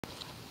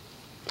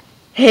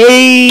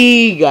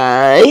Hey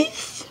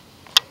guys,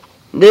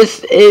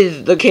 this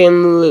is the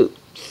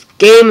Kamloops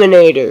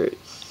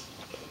Gaminators,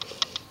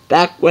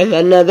 back with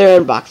another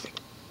unboxing.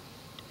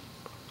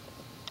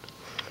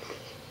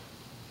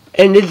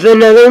 And it's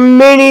another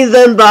minis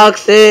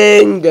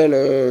unboxing.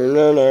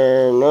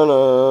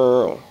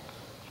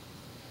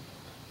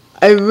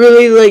 I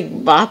really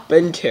like Bop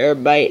and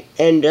Terabyte,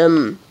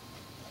 and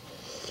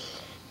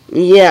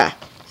yeah.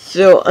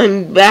 So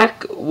I'm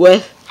back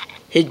with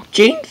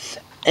Hijinx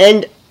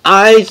and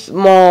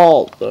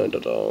Small.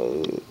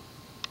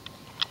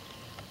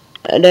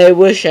 And I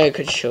wish I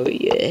could show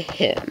you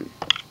him.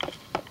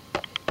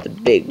 The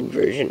big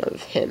version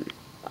of him.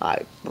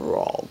 I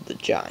Brawl the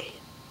Giant.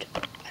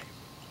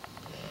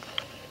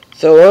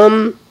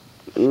 So,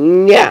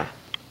 yeah.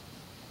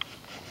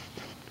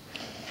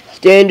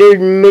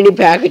 Standard mini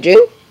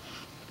packaging.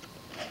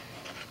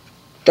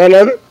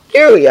 Then,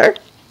 here we are.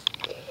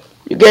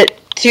 You get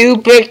two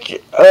picture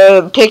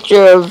of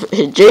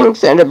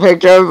Hijinx and a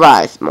picture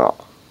of Small.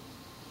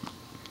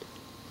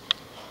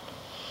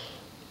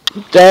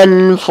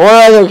 Then 4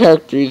 other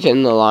characters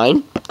in the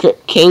line.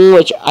 King,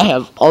 which I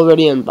have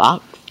already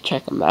unboxed.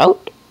 Check them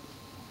out.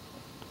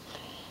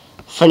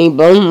 Funny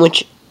Bone,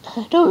 which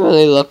I don't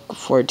really look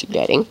forward to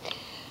getting.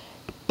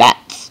 Bat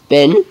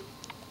Spin.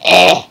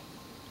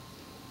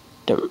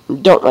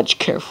 Don't much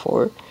care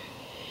for.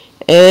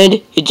 And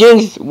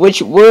Hijinx,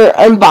 which we're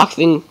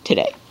unboxing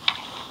today.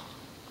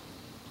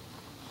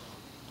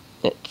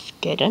 Let's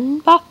get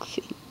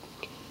unboxing.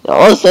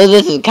 Also,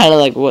 this is kind of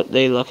like what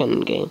they look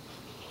in the game.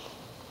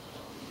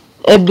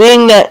 And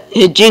being that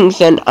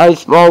Hijinx and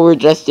Small were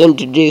just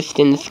introduced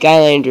in the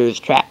Skylanders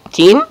trap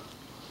team,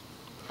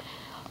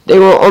 they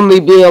will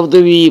only be able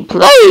to be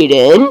played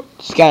in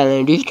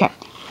Skylanders trap.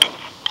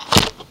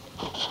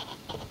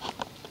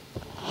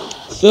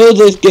 So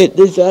let's get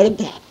this out of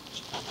the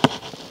package.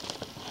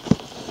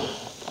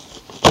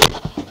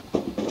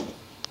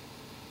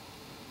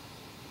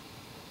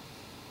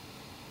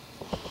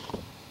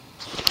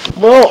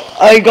 Well,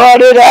 I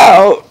got it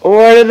out.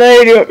 Where did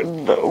they do?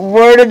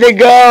 Where did they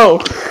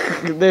go?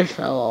 They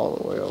fell all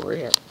the way over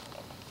here.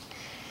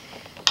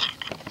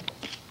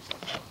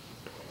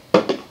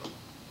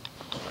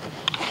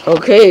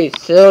 Okay,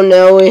 so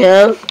now we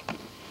have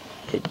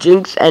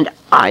Hijinx and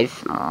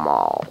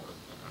Small.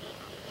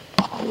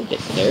 We'll get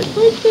there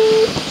like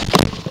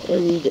this.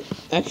 And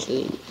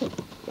actually,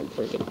 I'm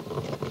forgetting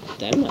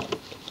them out.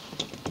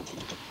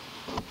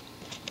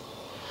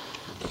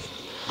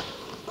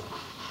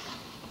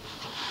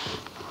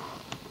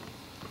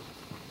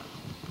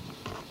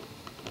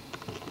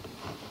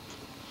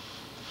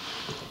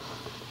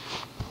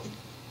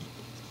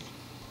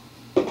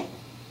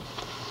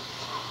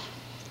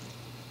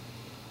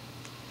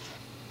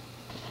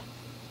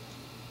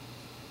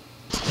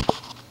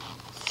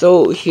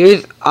 So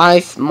here's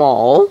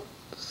Small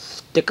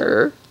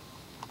sticker.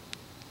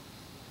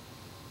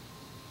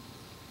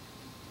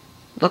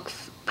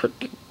 Looks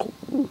pretty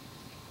cool.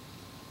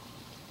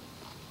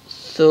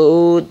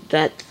 So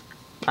that's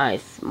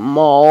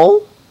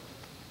Small.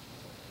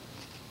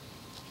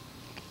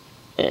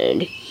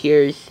 And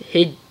here's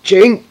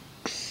Hijinx.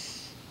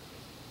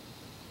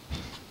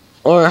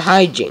 Or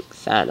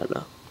Hijinx, I don't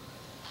know.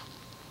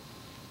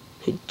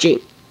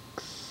 Hijinx.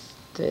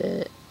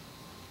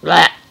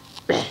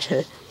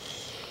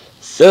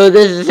 So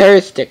this is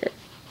her sticker.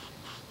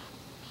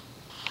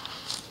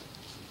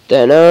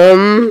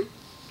 Then,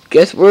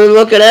 guess we're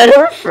looking at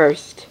her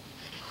first.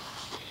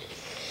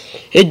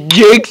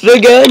 Hijinx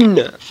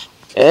again.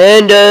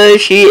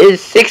 And, she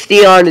is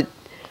 60 on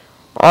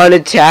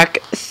attack,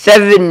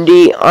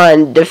 70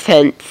 on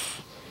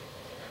defense,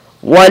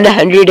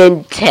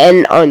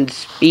 110 on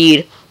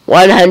speed,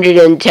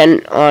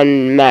 110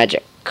 on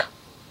magic.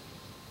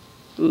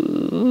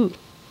 Ooh.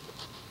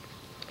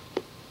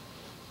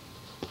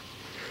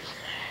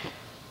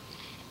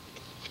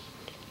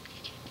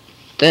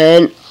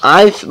 Then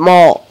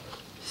Small,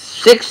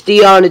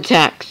 60 on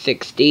attack,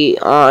 60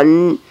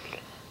 on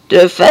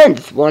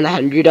defense,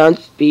 100 on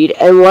speed,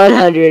 and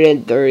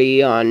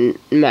 130 on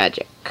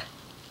magic.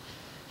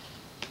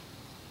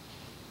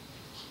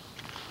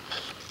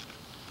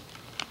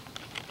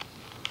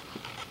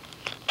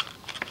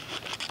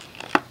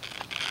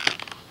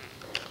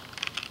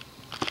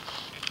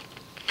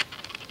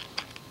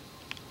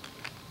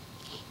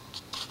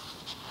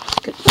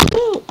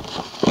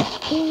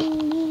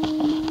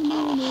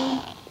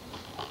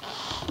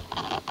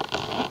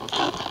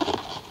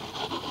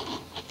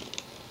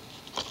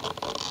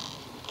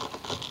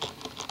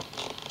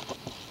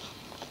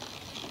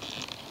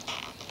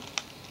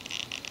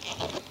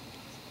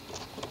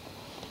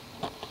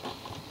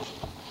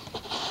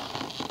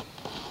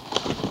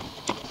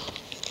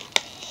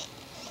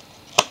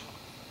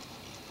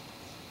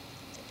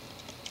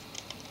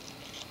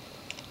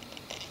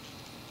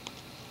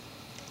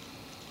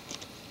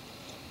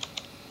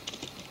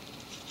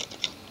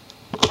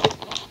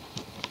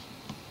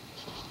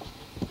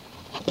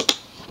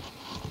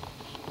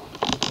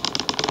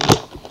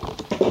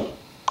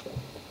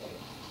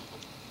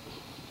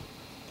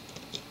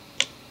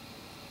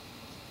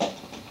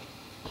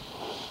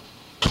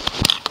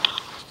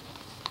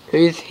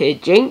 Here's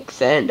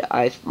Hijinx and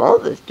I small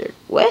sister.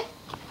 What?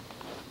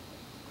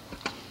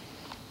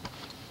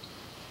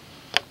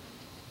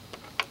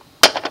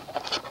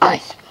 I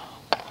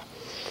small.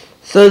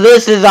 So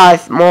this is I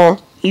small.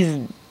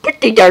 He's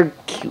pretty darn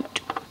cute.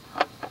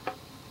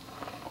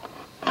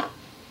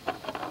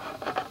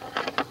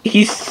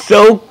 He's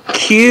so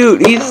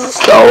cute. He's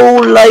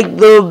so like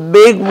the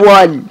big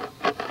one.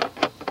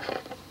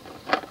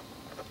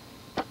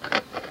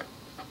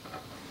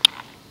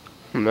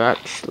 I'm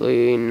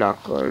actually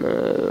not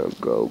gonna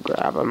go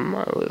grab him.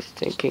 I was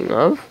thinking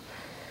of.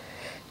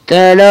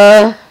 Then,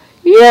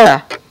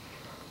 yeah.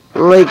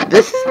 Like,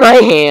 this is my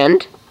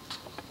hand.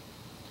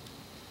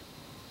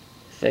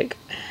 It's like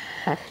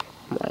half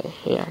my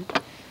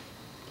hand.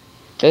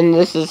 Then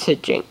this is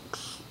Hijinx.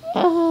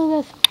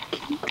 Oh, that's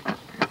cute.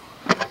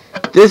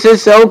 This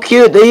is so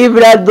cute. They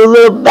even have the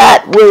little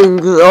bat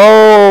wings.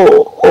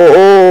 Oh,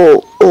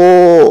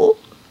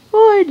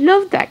 I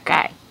love that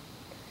guy.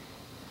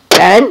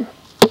 Then,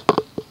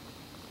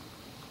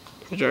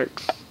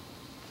 Hijinx.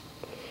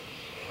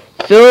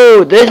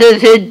 So, this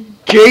is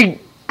Hijinx.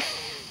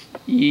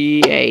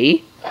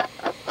 Yay.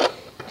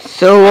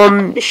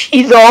 So,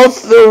 she's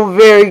also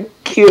very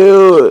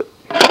cute.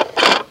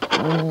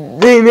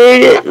 They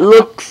made it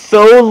look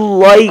so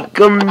like,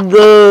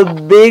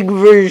 the big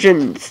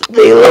versions.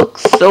 They look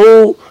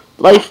so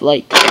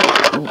lifelike.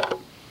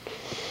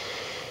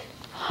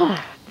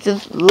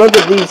 Just look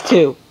at these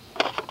two.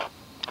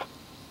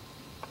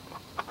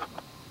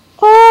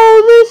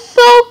 Oh, they're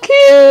so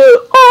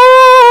cute.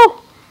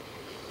 Oh!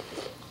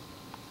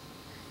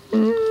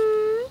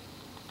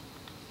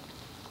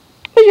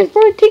 I just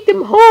want to take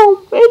them home,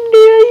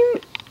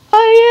 and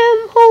I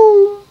am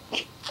home.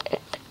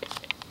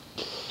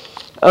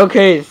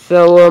 Okay,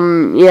 so,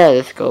 yeah,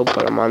 let's go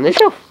put them on the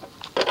shelf.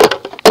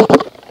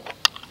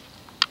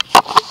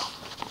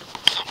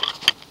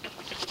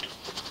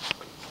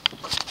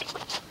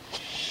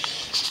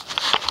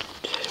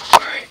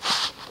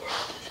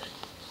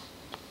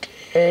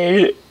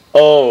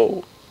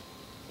 Oh,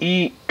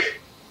 eek.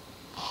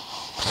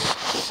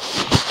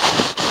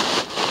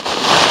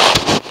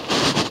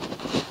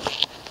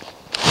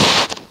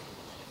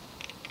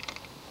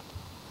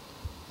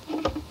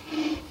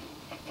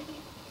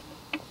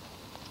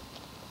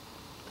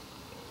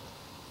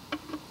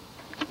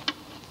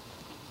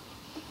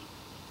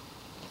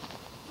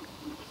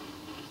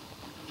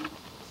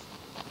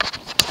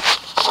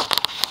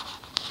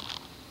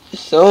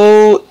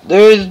 So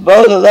there's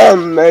both of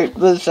them right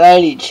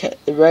beside each other,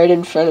 right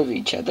in front of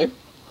each other.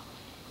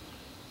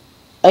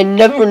 I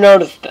never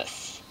noticed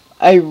this.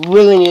 I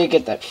really need to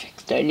get that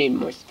fixed. I need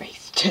more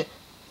space.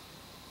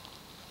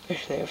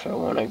 Especially if I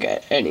want to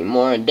get any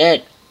more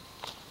dead.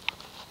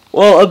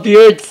 Well, up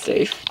here it's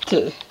safe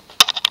to.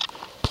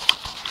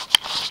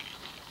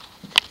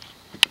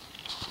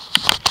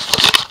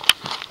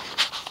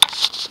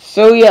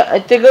 So yeah, I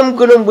think I'm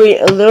gonna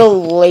wait a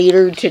little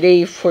later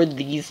today for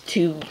these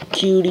two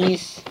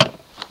cuties.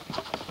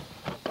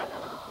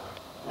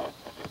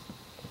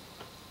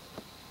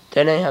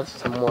 Then I have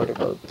some more to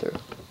go through.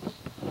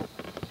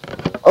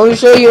 I'll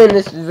show you in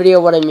this video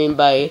what I mean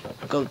by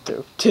go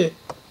through.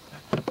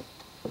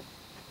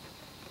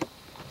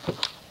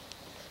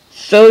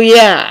 So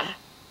yeah,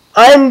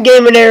 I'm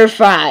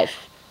Gaminator5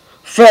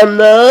 from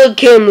the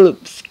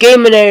Kamloops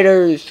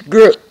Gaminators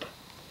group,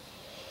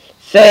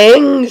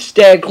 saying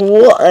stay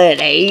cool and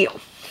a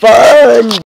fun